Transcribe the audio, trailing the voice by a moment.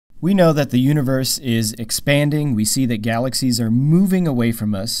We know that the universe is expanding. We see that galaxies are moving away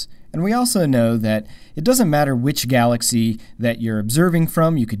from us. And we also know that it doesn't matter which galaxy that you're observing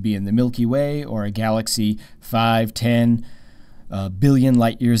from. You could be in the Milky Way or a galaxy 5, 10 billion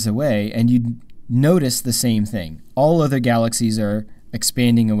light years away, and you'd notice the same thing. All other galaxies are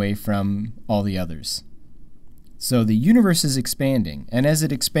expanding away from all the others. So the universe is expanding, and as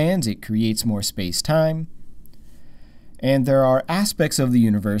it expands, it creates more space-time. And there are aspects of the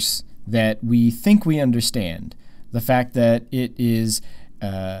universe that we think we understand. The fact that it is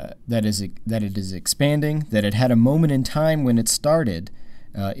expanding, that it had a moment in time when it started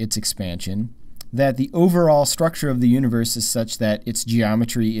its expansion, that the overall structure of the universe is such that its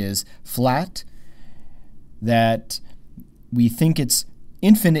geometry is flat, that we think it's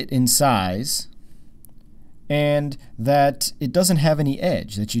infinite in size, and that it doesn't have any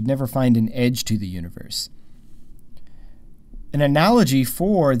edge, that you'd never find an edge to the universe. An analogy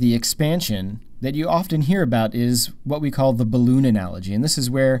for the expansion that you often hear about is what we call the balloon analogy. And this is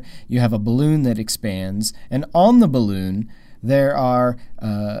where you have a balloon that expands, and on the balloon there are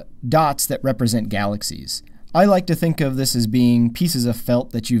dots that represent galaxies. I like to think of this as being pieces of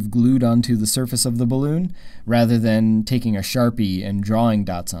felt that you've glued onto the surface of the balloon rather than taking a Sharpie and drawing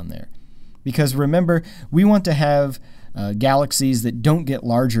dots on there. Because remember, we want to have galaxies that don't get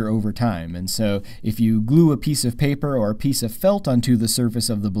larger over time. And so if you glue a piece of paper or a piece of felt onto the surface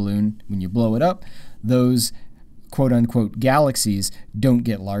of the balloon, when you blow it up, those quote-unquote galaxies don't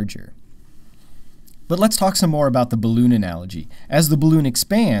get larger. But let's talk some more about the balloon analogy. As the balloon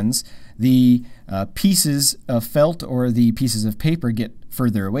expands, the pieces of felt or the pieces of paper get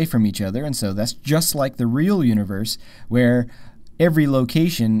further away from each other, and so that's just like the real universe, where every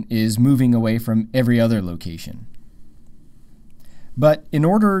location is moving away from every other location. But in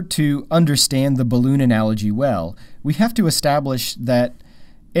order to understand the balloon analogy well, we have to establish that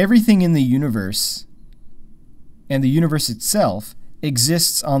everything in the universe and the universe itself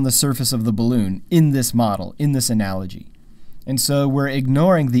exists on the surface of the balloon in this model, in this analogy. And so we're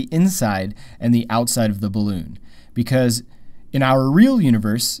ignoring the inside and the outside of the balloon, because in our real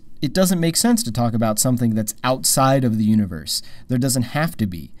universe, it doesn't make sense to talk about something that's outside of the universe. There doesn't have to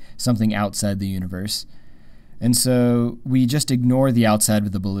be something outside the universe. And so we just ignore the outside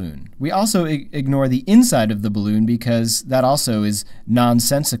of the balloon. We also ignore the inside of the balloon because that also is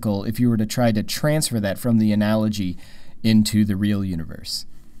nonsensical if you were to try to transfer that from the analogy into the real universe.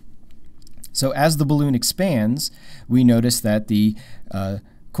 So as the balloon expands, we notice that the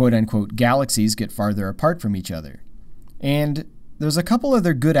quote-unquote galaxies get farther apart from each other. And there's a couple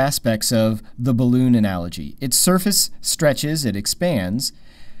other good aspects of the balloon analogy. Its surface stretches, it expands.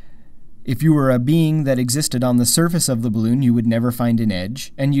 If you were a being that existed on the surface of the balloon, you would never find an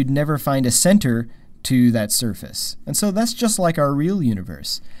edge, and you'd never find a center to that surface. And so that's just like our real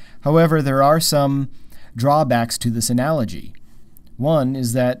universe. However, there are some drawbacks to this analogy. One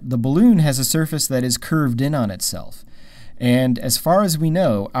is that the balloon has a surface that is curved in on itself. And as far as we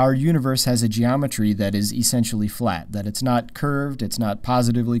know, our universe has a geometry that is essentially flat, that it's not curved, it's not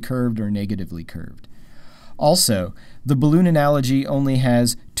positively curved or negatively curved. Also, the balloon analogy only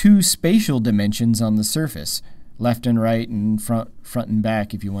has two spatial dimensions on the surface, left and right and front and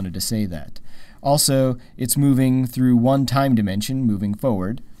back if you wanted to say that. Also, it's moving through one time dimension, moving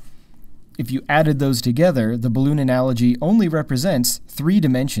forward. If you added those together, the balloon analogy only represents 3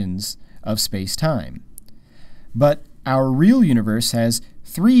 dimensions of space-time. But our real universe has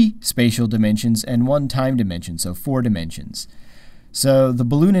 3 spatial dimensions and 1 time dimension, so 4 dimensions. So the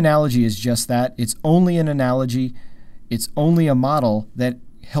balloon analogy is just that. It's only an analogy. It's only a model that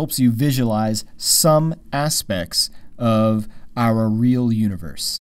helps you visualize some aspects of our real universe.